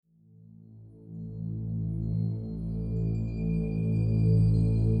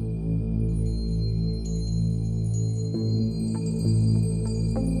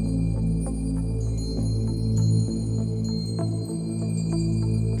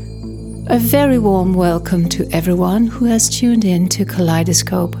A very warm welcome to everyone who has tuned in to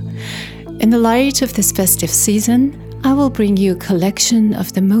Kaleidoscope. In the light of this festive season, I will bring you a collection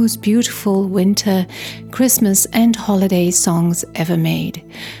of the most beautiful winter, Christmas and holiday songs ever made.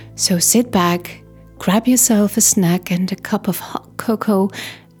 So sit back, grab yourself a snack and a cup of hot cocoa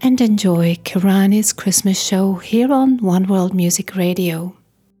and enjoy Kerani's Christmas show here on One World Music Radio.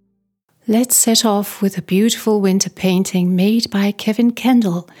 Let's set off with a beautiful winter painting made by Kevin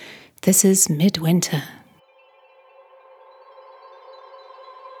Kendall. This is Midwinter.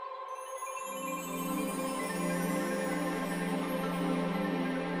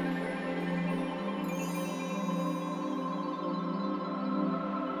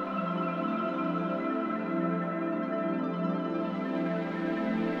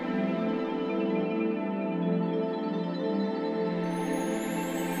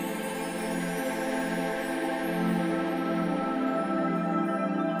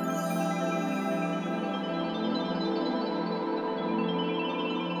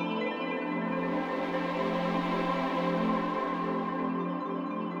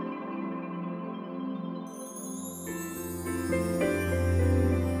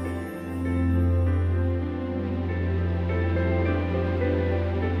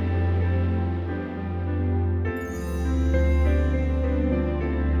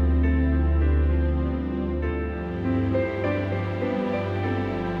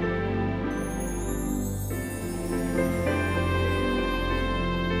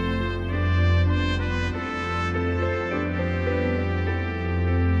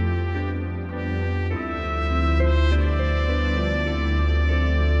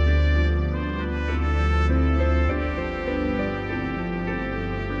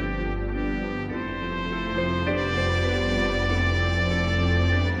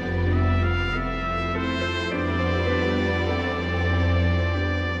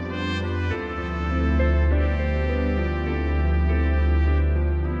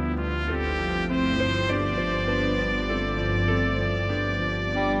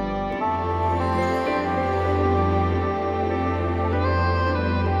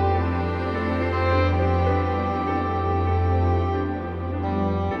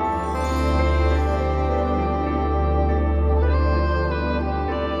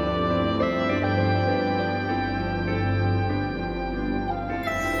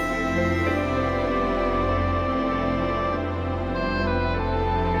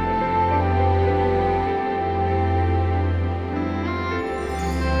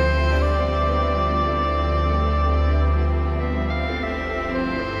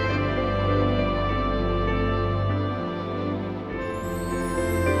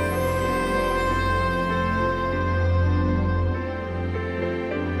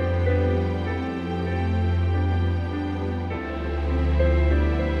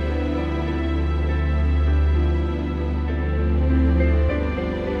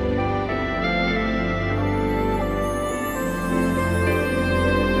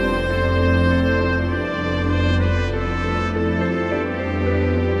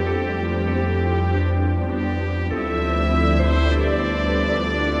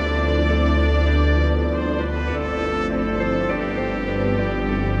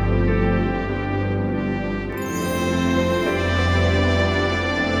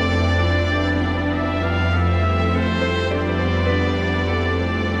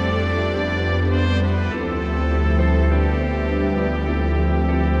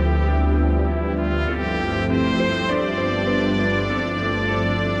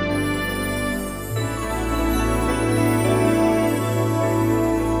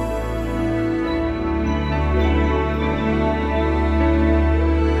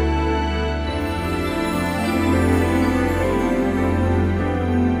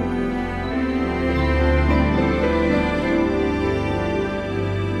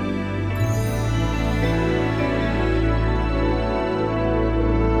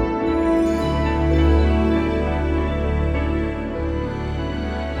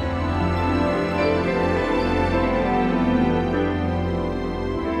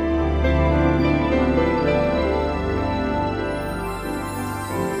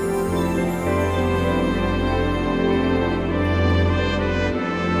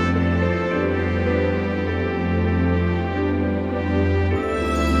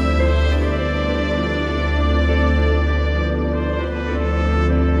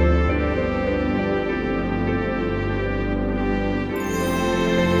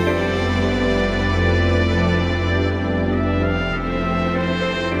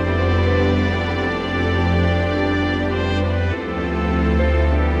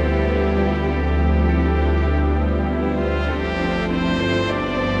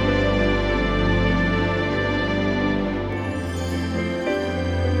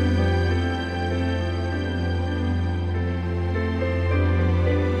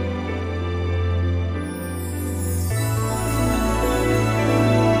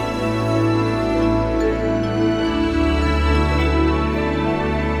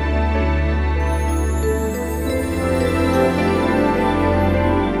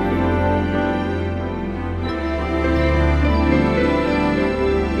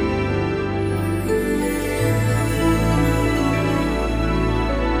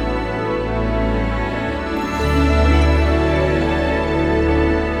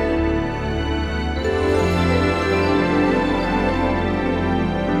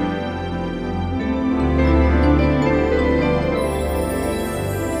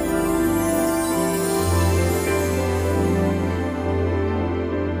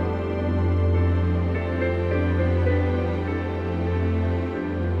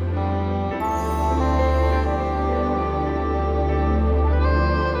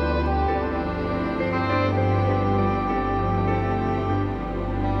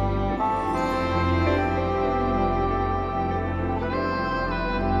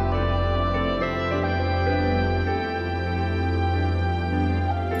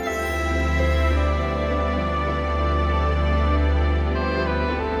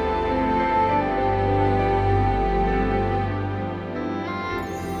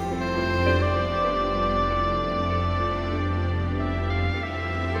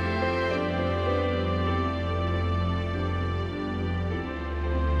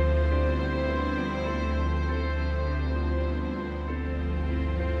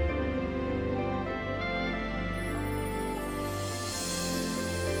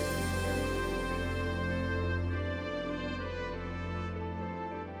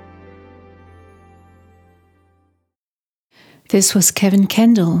 This was Kevin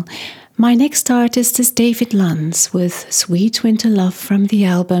Kendall. My next artist is David Luns with Sweet Winter Love from the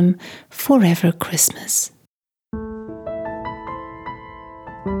album Forever Christmas.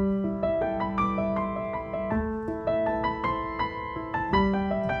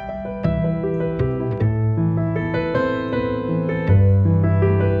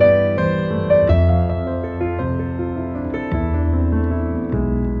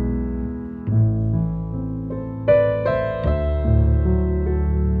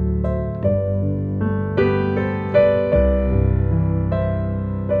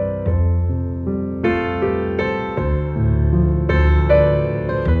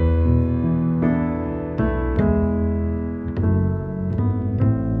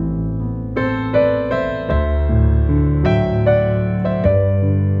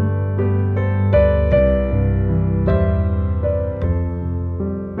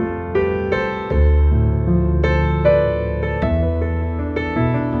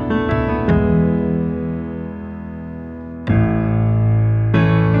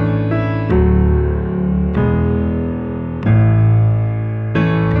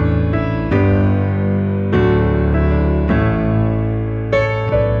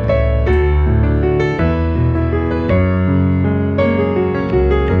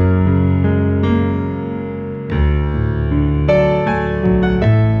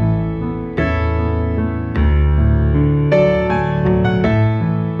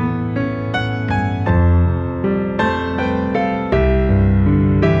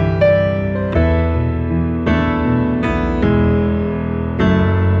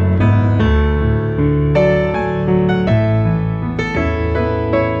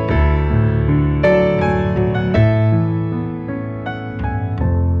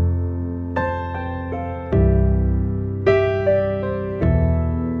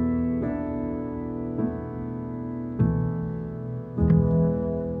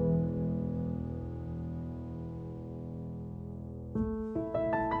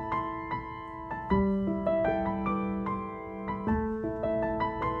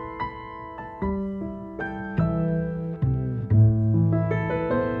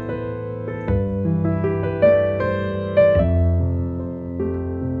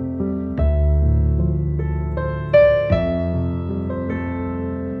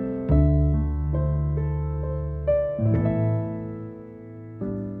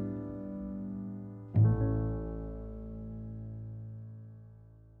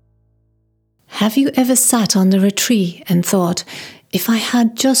 Have you ever sat under a tree and thought, if I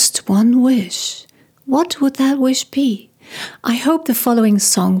had just one wish, what would that wish be? I hope the following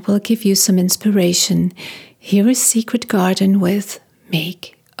song will give you some inspiration. Here is Secret Garden with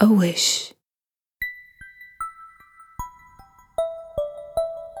Make a Wish.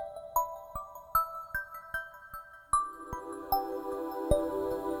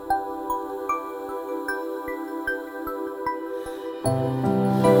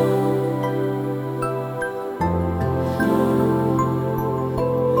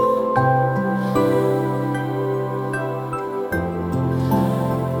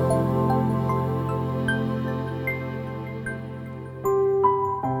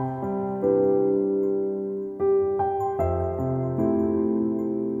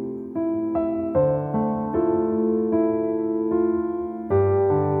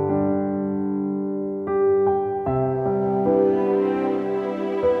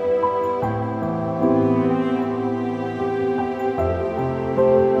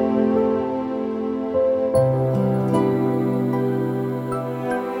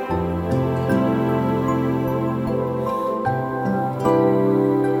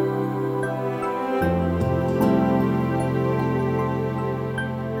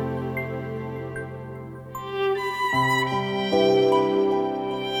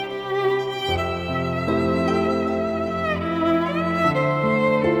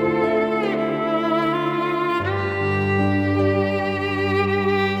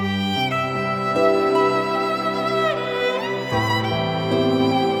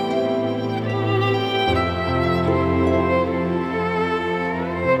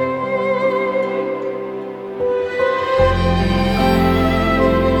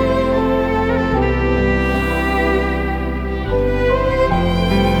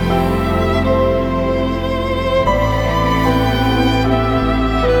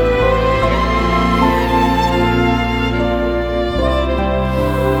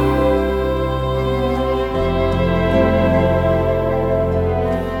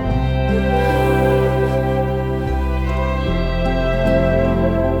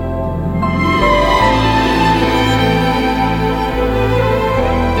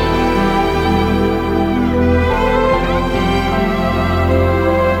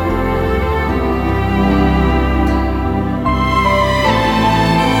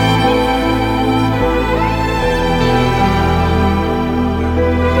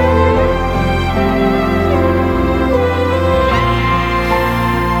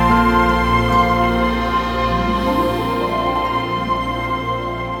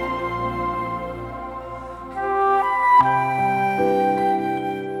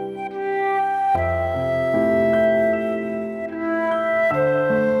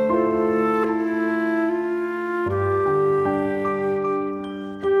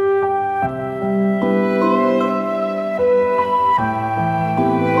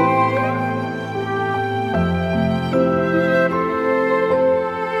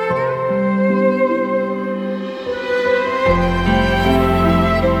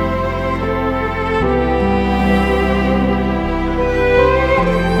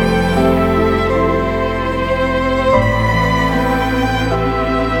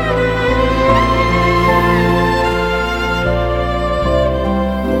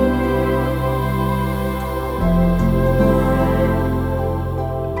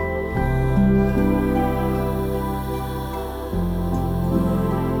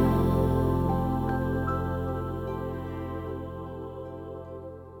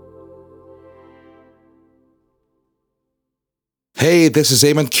 Hey, this is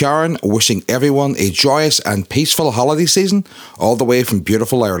Kerani wishing everyone a joyous and peaceful holiday season all the way from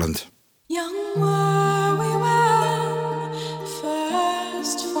beautiful Ireland. Young were we when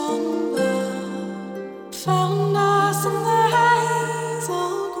first fond love found us in the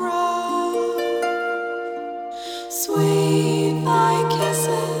hazel grove. Sweet thy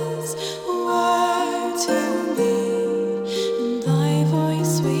kisses were to me, and thy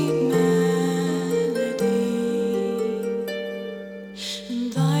voice sweet melody,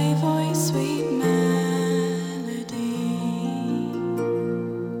 and thy voice sweet melody.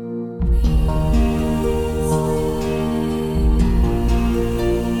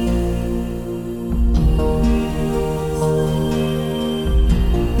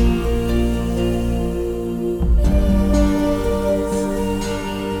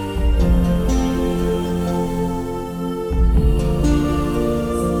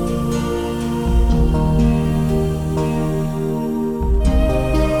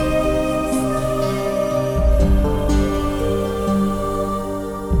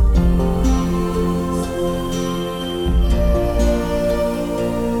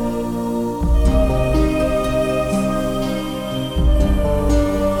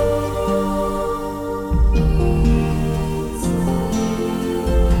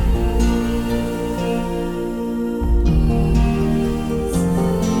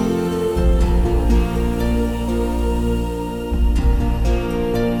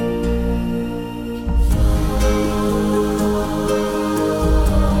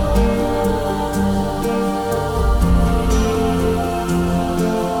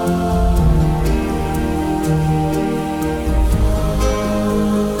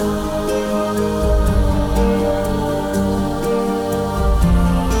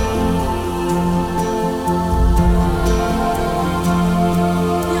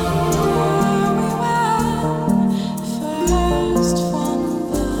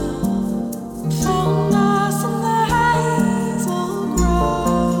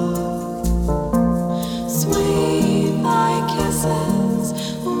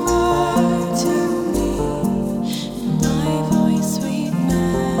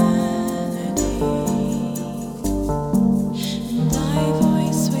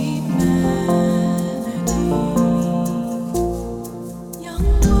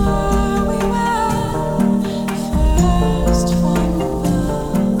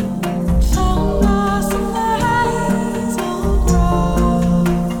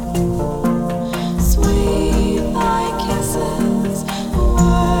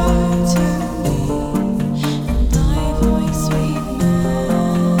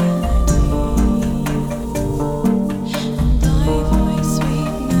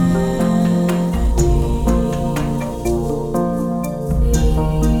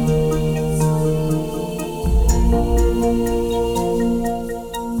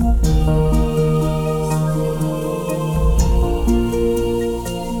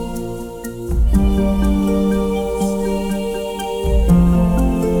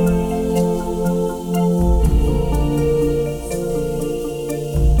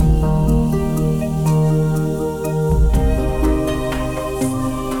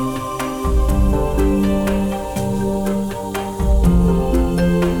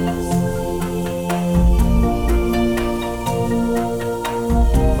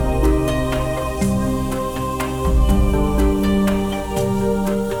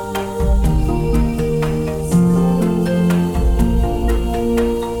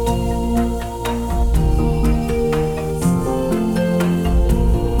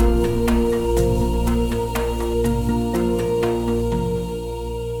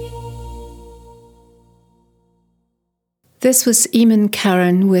 This was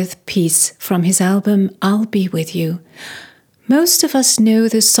Kerani with Peace from his album I'll Be With You. Most of us know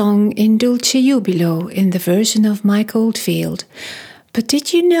the song In Dulce Jubilo in the version of Mike Oldfield. But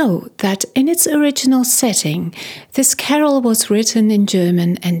did you know that in its original setting, this carol was written in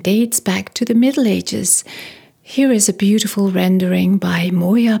German and dates back to the Middle Ages? Here is a beautiful rendering by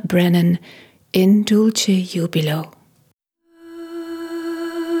Moya Brennan, In Dulce Jubilo.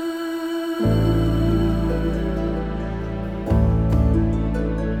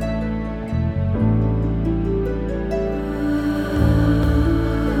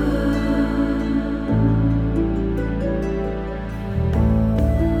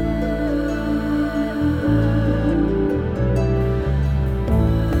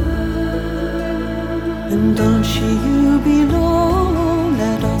 In dulce jubilo,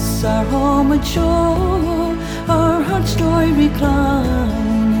 let us our homage show, our heart's joy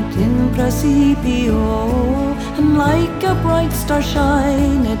recline it in Precipio, and like a bright star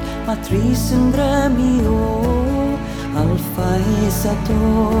shine it, Matrice and Dremio, and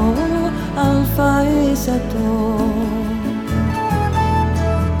Alpha Esato.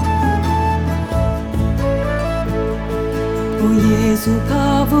 O Jesu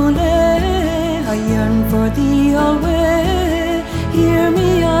Pavule, I yearn for thee always. Hear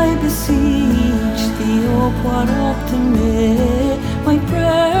me, I beseech thee, O quod optim me. My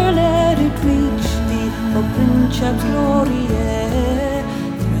prayer let it reach thee, O Princeps Gloriae.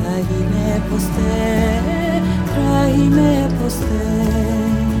 Trahi me poste.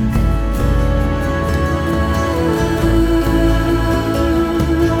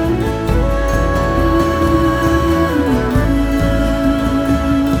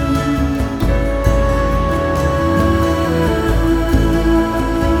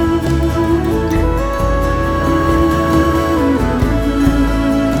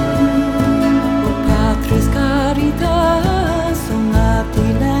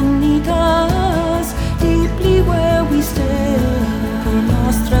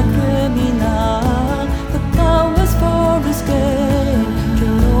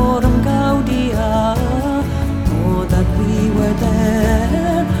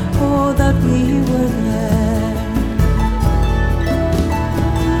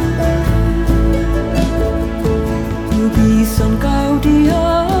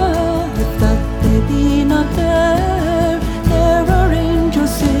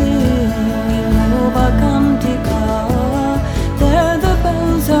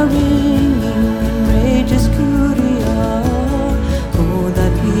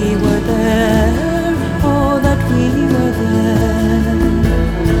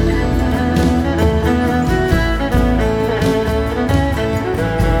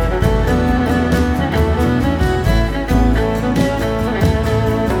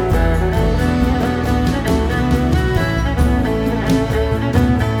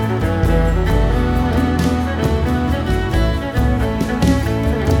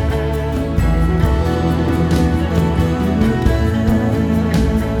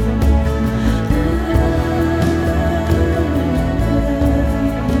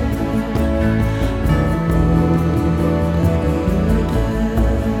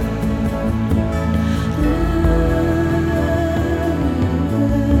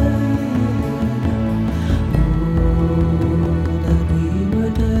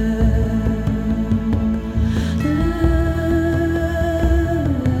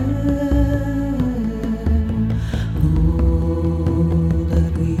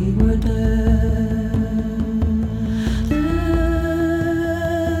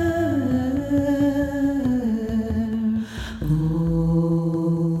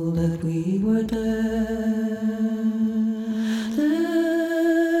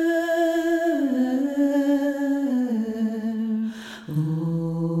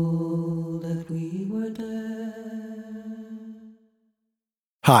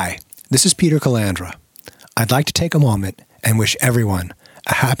 Hi, this is Peter Calandra. I'd like to take a moment and wish everyone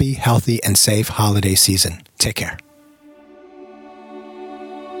a happy, healthy, and safe holiday season. Take care.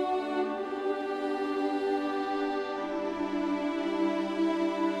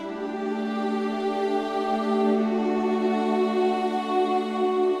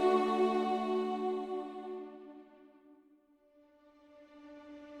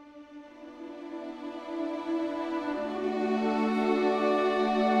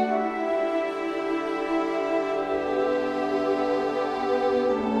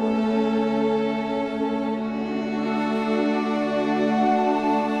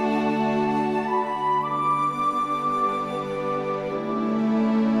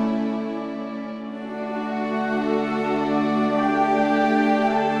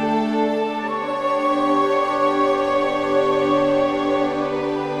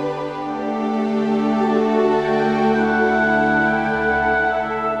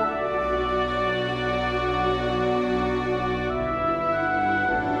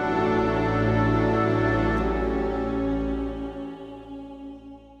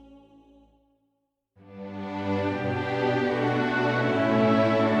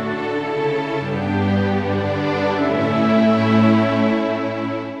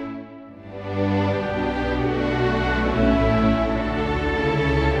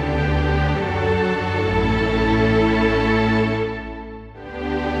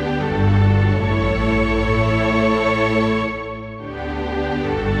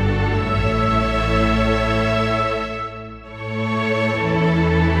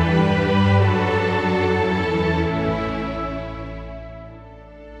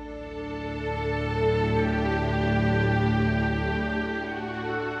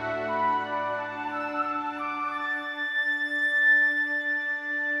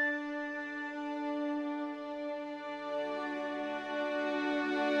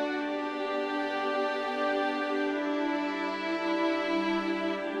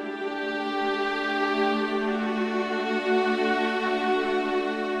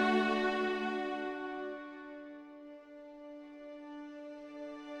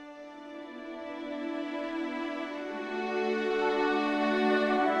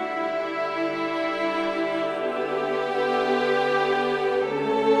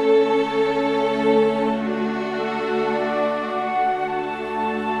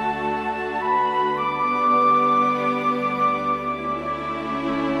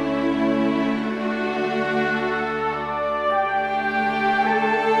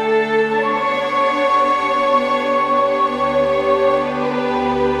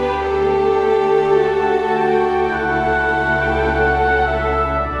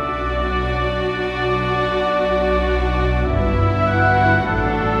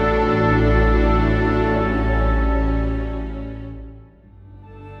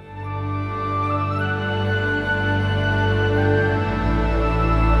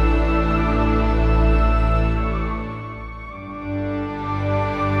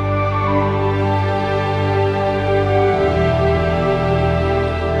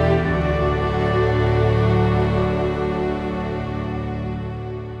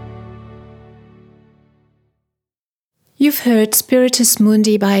 You've heard Spiritus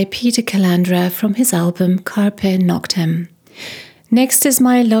Mundi by Peter Calandra from his album Carpe Noctem. Next is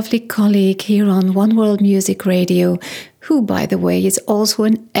my lovely colleague here on One World Music Radio, who, by the way, is also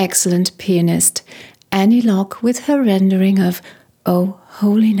an excellent pianist, Annie Locke, with her rendering of O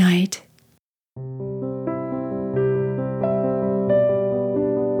Holy Night.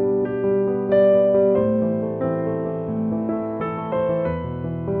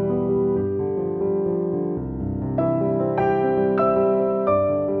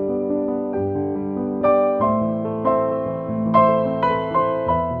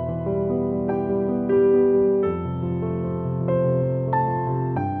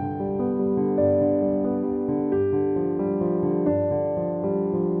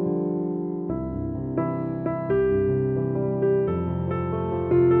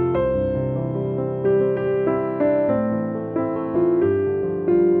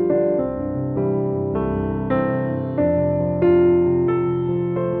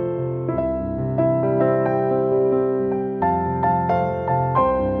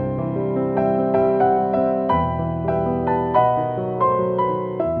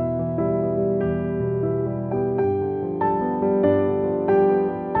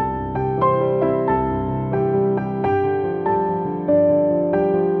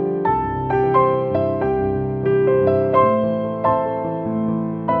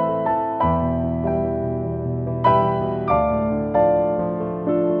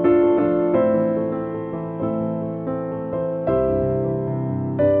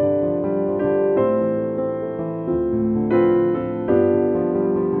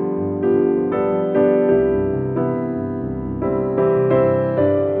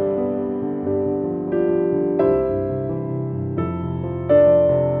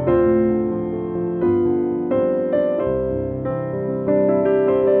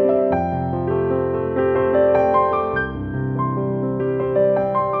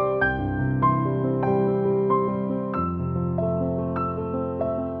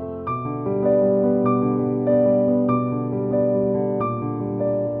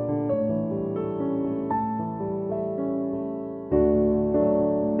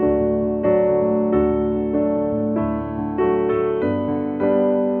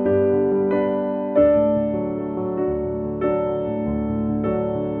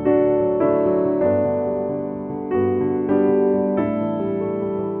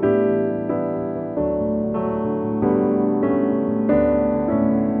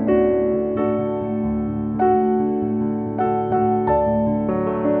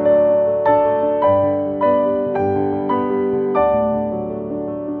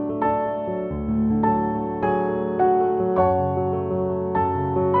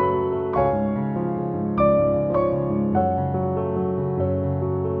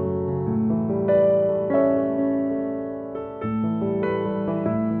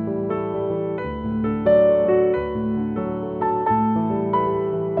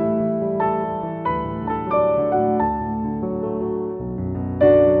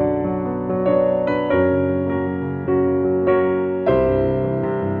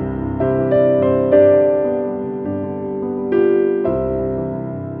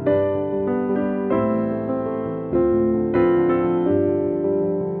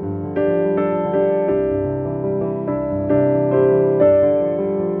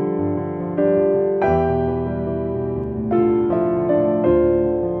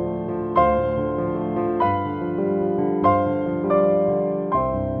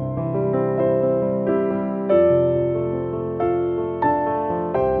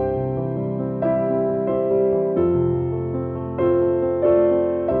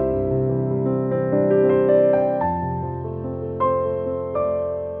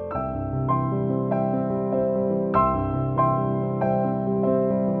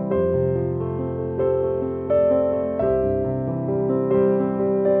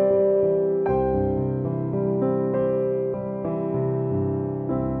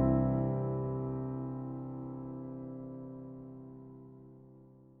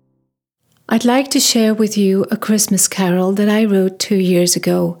 I'd like to share with you a Christmas carol that I wrote 2 years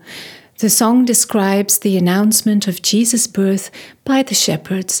ago. The song describes the announcement of Jesus' birth by the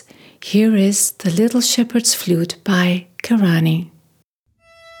shepherds. Here is The Little Shepherd's Flute by Kerani.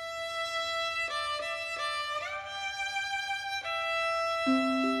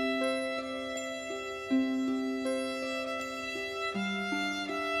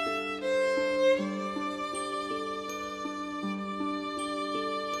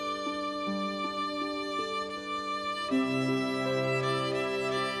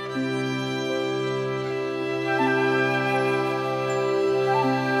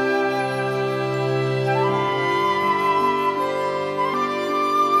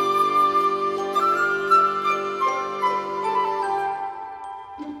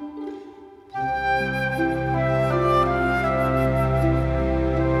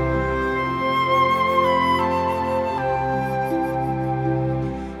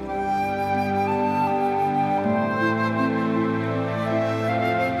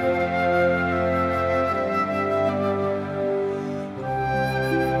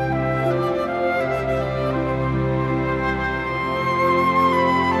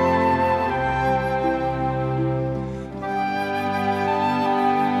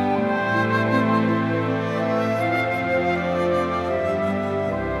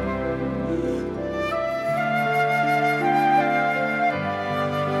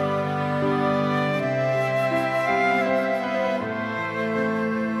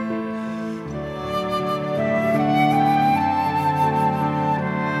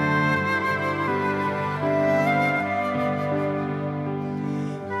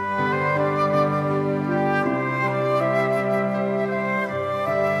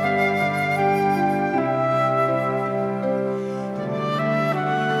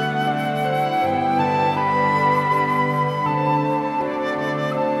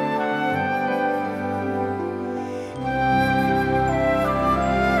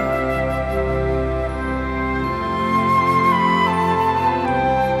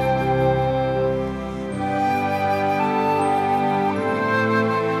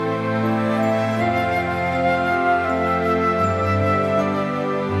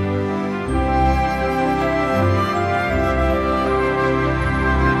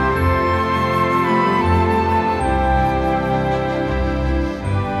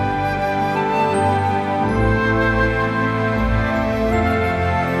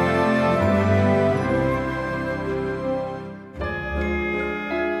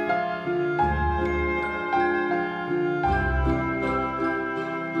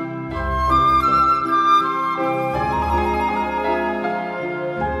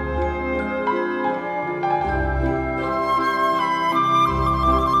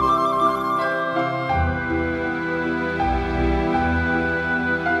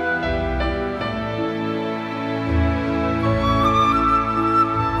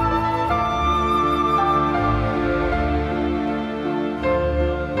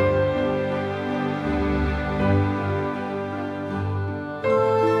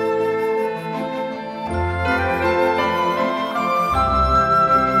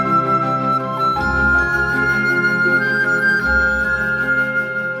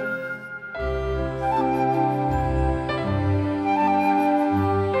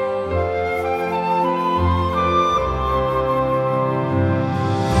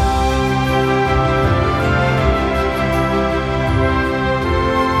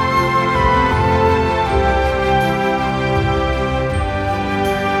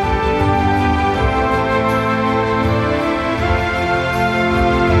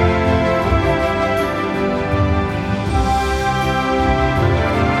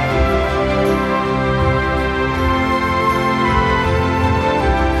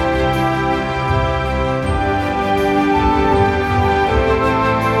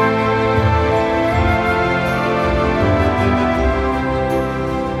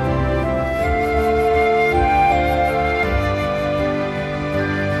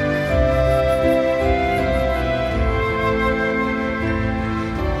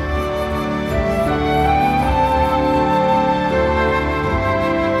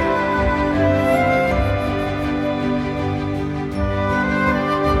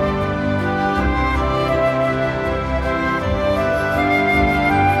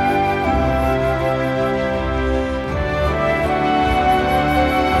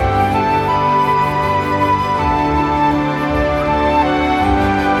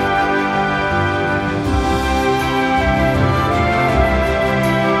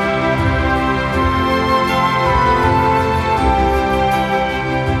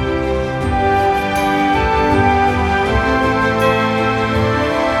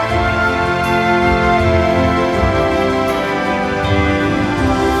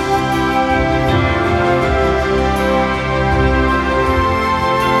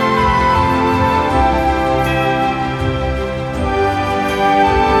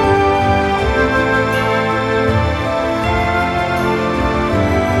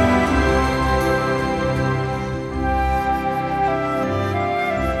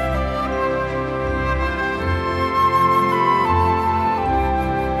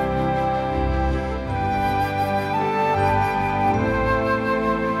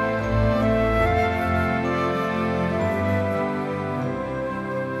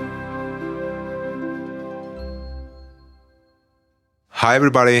 Hi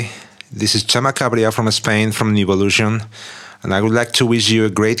everybody, this is Chema Cabria from Spain, from Evolution, and I would like to wish you a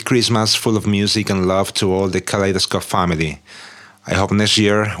great Christmas full of music and love to all the Kaleidoscope family. I hope next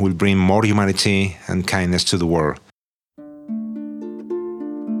year will bring more humanity and kindness to the world.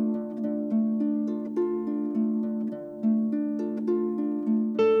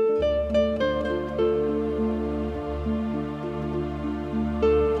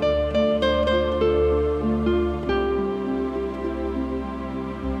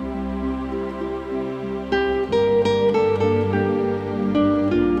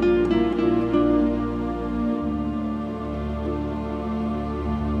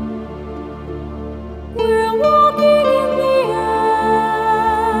 We're walking in the air.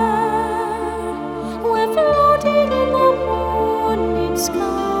 We're floating in the moonlit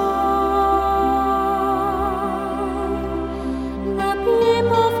sky. The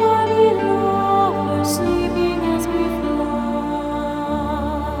people far below are sleeping as we fly.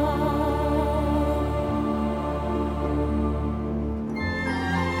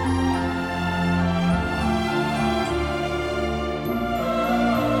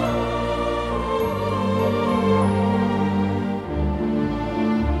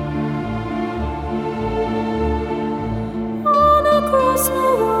 On across the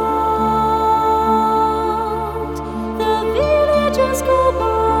world, the villages go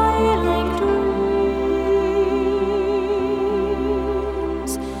by like dreams.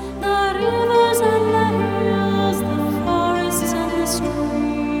 The rivers and the hills, the forests and the streams.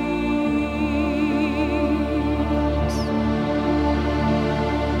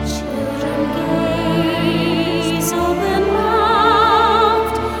 Children gaze open-mouthed,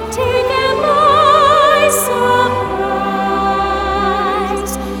 taken by surprise.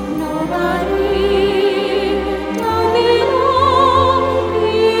 Nobody down below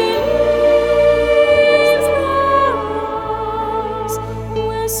believes their eyes.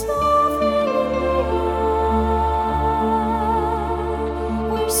 We're surfing in the air.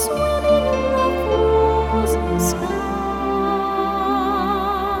 We're swimming in the frozen sky.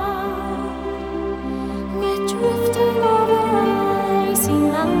 We're drifting over icy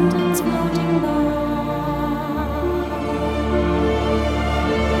mountains floating by.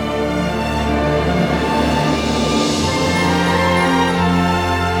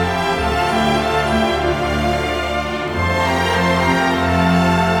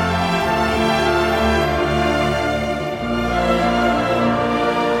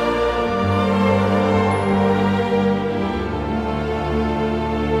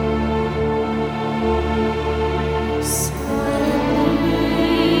 Suddenly,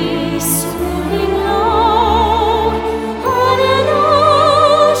 swooping low on an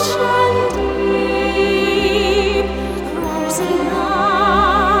ocean deep, rising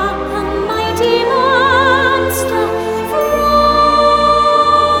up a mighty monster from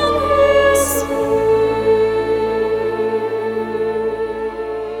his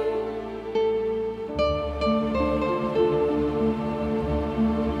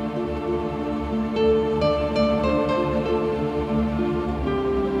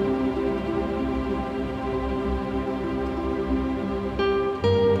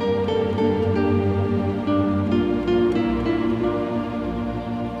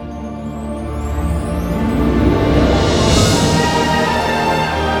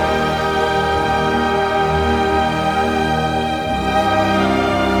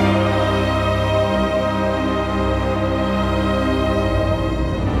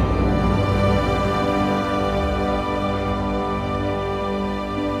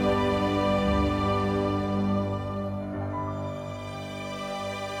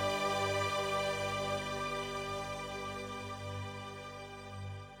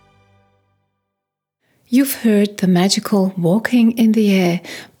You've heard the magical Walking in the Air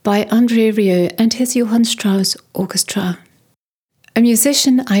by André Rieu and his Johann Strauss Orchestra. A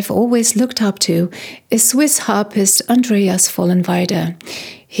musician I've always looked up to is Swiss harpist Andreas Vollenweider.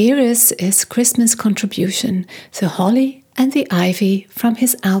 Here is his Christmas contribution, The Holly and the Ivy, from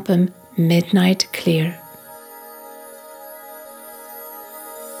his album Midnight Clear.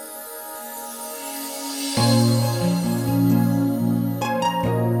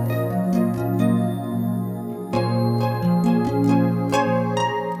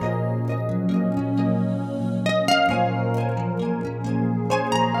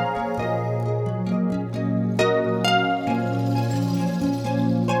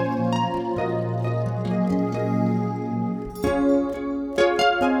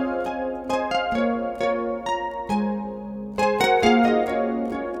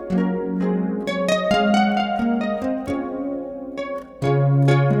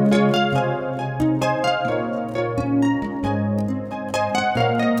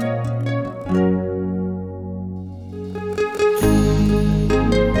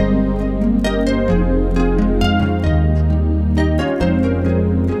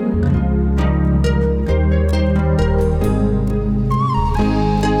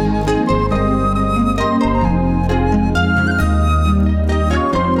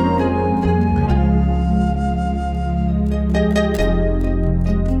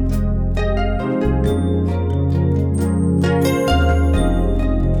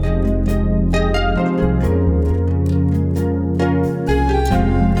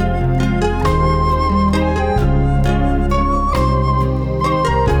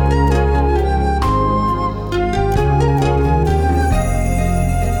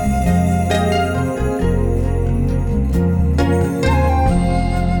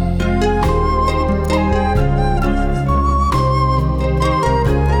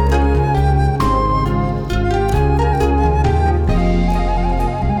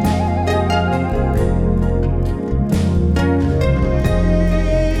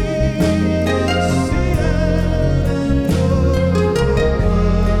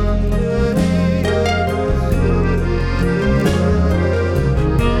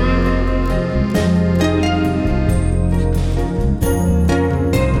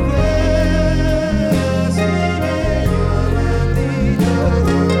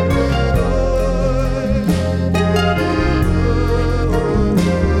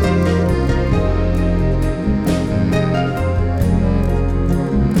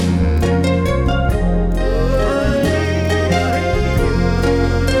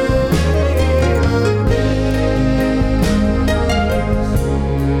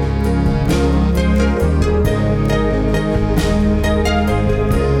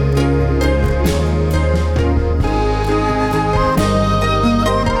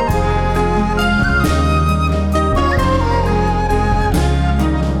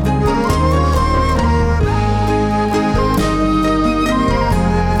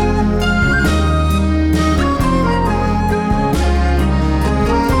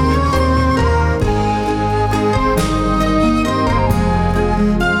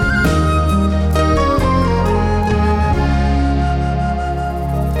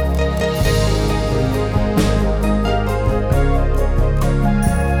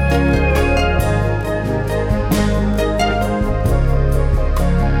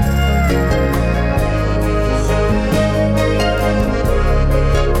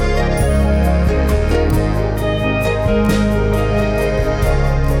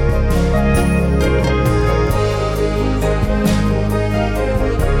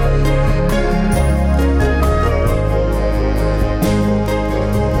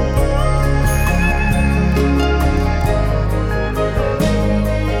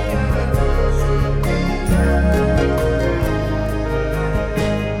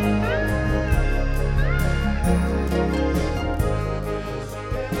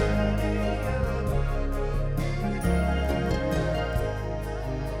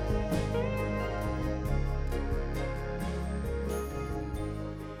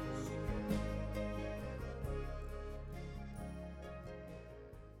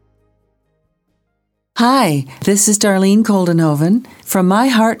 Hi, this is Darlene Koldenhoven. From my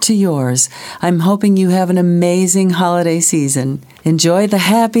heart to yours, I'm hoping you have an amazing holiday season. Enjoy the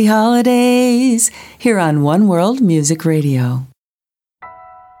happy holidays here on One World Music Radio.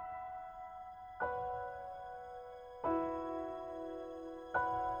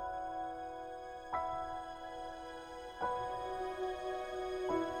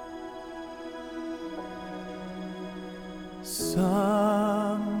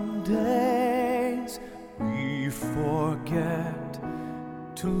 Some days we forget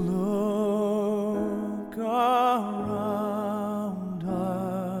to look around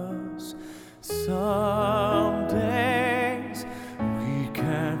us. Some days we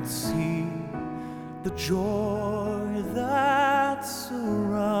can't see the joy that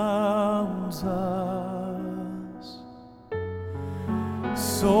surrounds us.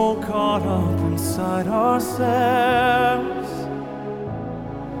 So caught up inside ourselves,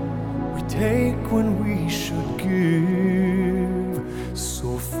 we take when we should give.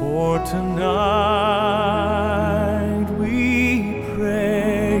 So for tonight we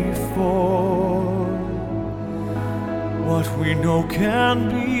pray for what we know can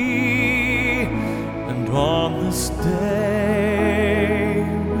be, and on this day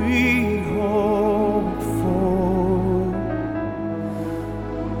we hope for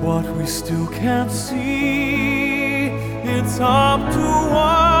what we still can't see. It's up to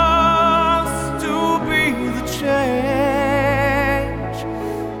us to be the change,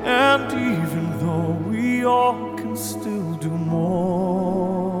 and even though we all can still do more,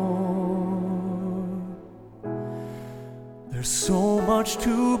 there's so much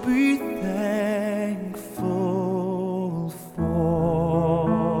to be thankful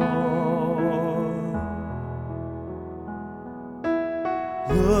for.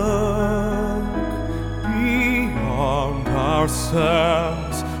 Look beyond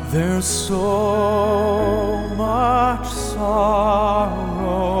ourselves, there's so much sorrow.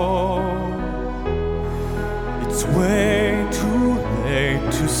 It's way too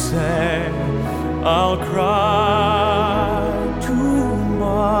late to say I'll cry tomorrow.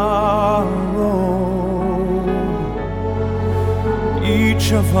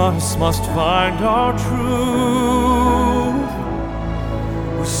 Each of us must find our truth.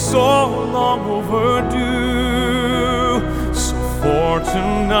 We're so long overdue. So for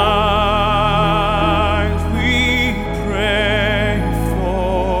tonight we pray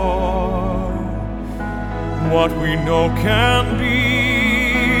for what we know can be,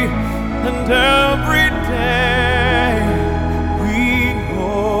 and every day we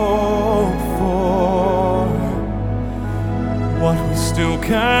hope for what we still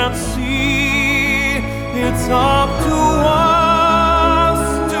can't see. It's up to us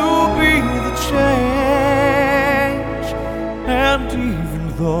to be the change, and even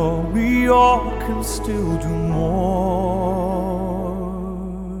though we all can still do more,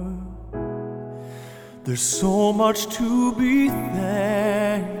 there's so much to be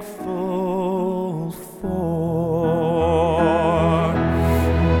thankful for.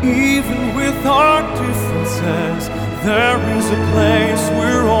 Even with our differences, there is a place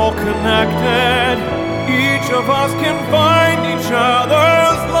we're all connected. Each of us can find each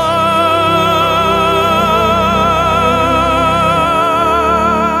other's love.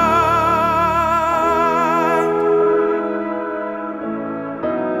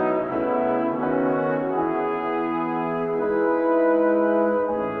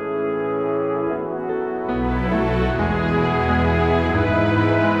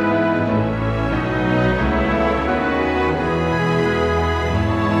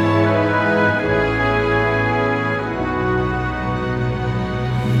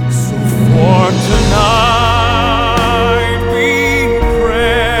 Tonight we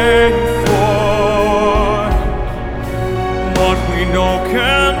pray for what we know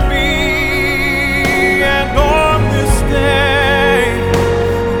can be, and on this day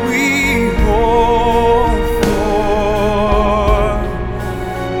we hope for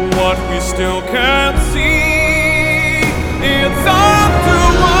what we still can't see. It's up to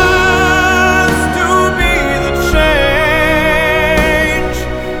us to be the change,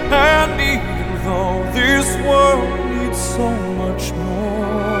 and even though this world needs so much more,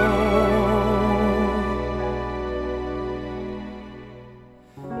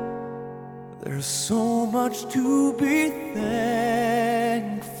 there's so much to be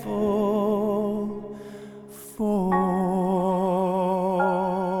thankful for.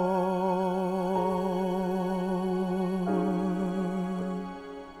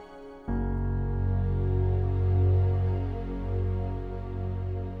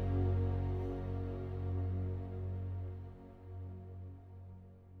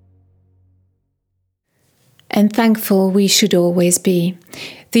 and thankful we should always be.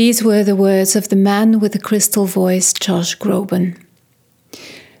 These were the words of the man with the crystal voice, Josh Groban.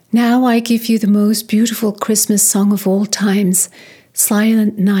 Now I give you the most beautiful Christmas song of all times,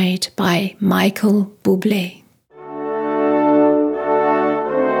 Silent Night by Michael Bublé.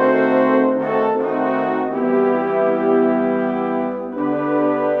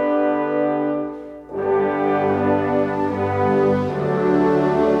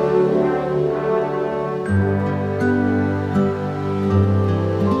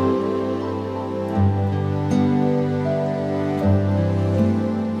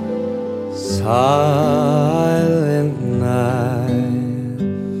 Silent night,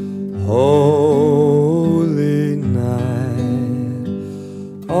 holy night,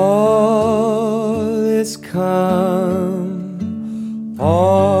 all is calm,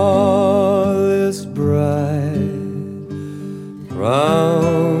 all is bright,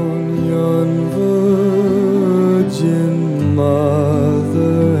 round yon virgin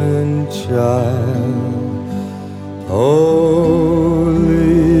mother and child,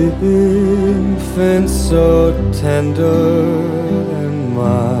 holy infant so tender and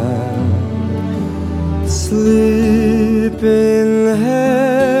mild, sleep in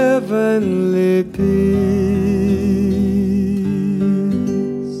heavenly peace,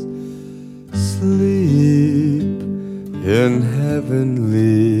 sleep in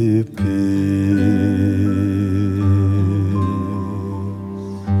heavenly peace.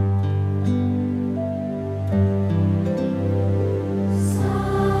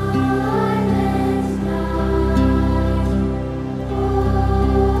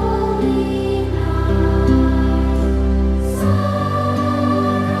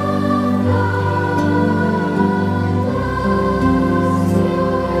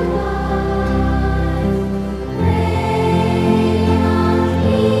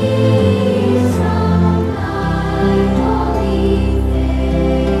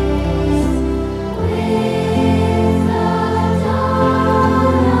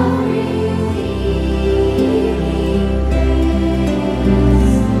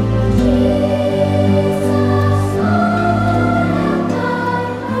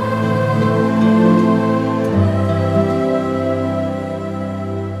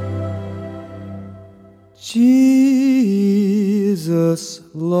 Jesus,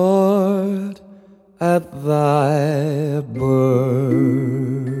 Lord, at thy birth,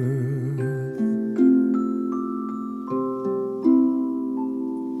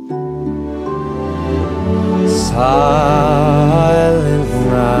 silent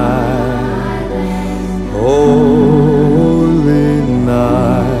night, holy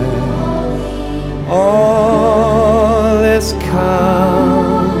night, all is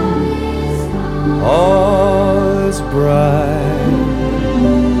calm, all is bright,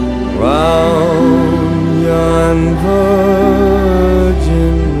 round yon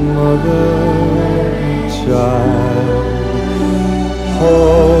virgin mother and child,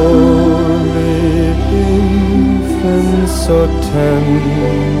 holy infant so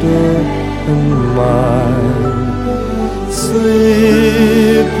tender and mild,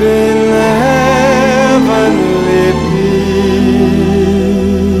 sleep in heavenly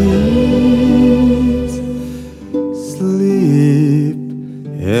peace, sleep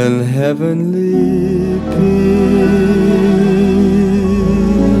in heavenly peace,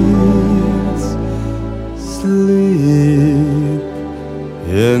 sleep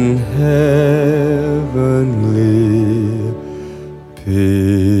in heavenly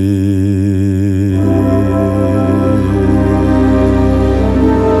peace.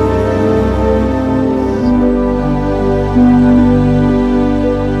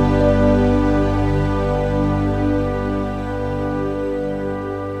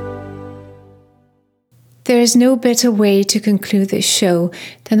 There is no better way to conclude this show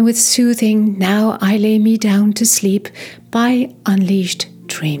than with soothing Now I Lay Me Down to Sleep by Unleashed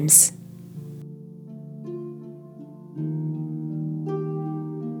Dreams.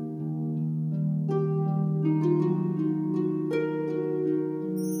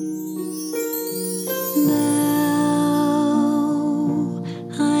 Now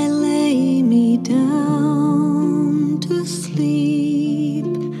I lay me down to sleep,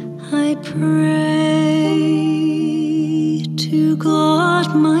 I pray to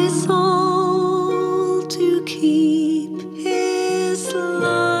God my soul to keep His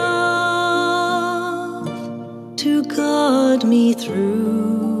love, to guard me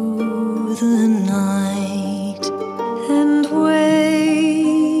through the night and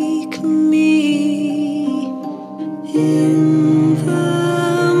wake me in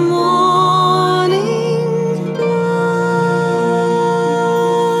the morning light.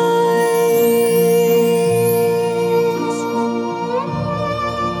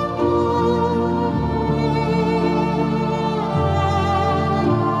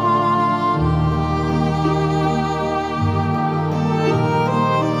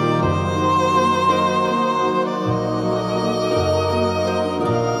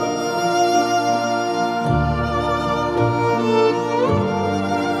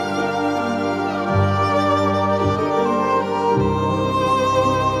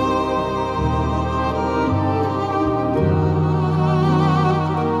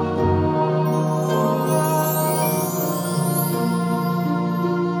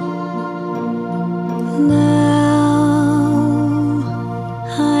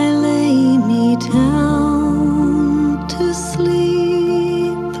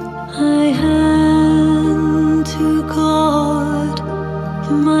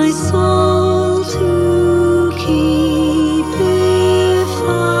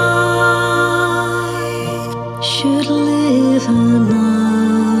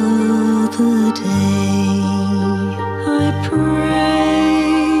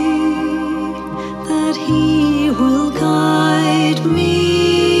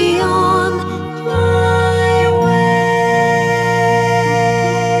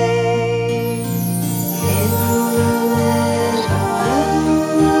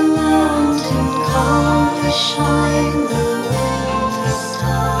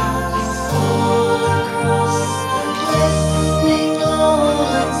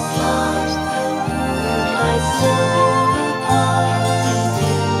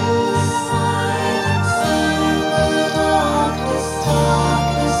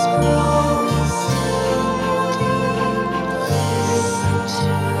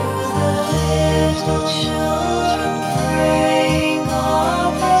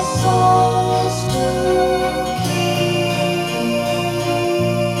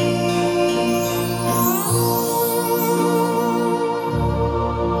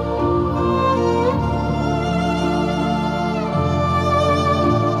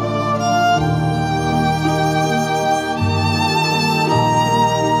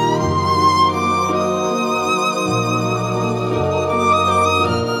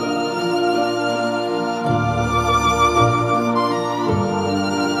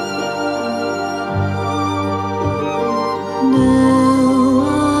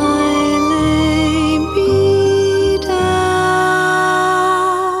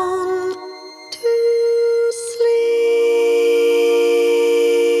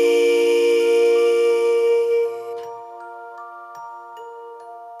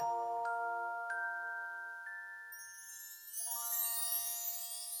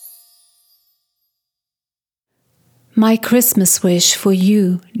 My Christmas wish for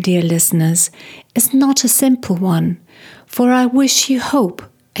you, dear listeners, is not a simple one, for I wish you hope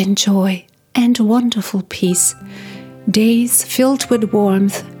and joy and wonderful peace, days filled with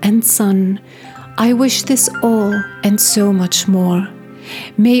warmth and sun. I wish this all and so much more.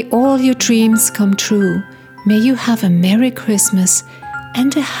 May all your dreams come true. May you have a Merry Christmas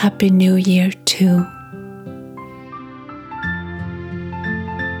and a Happy New Year too.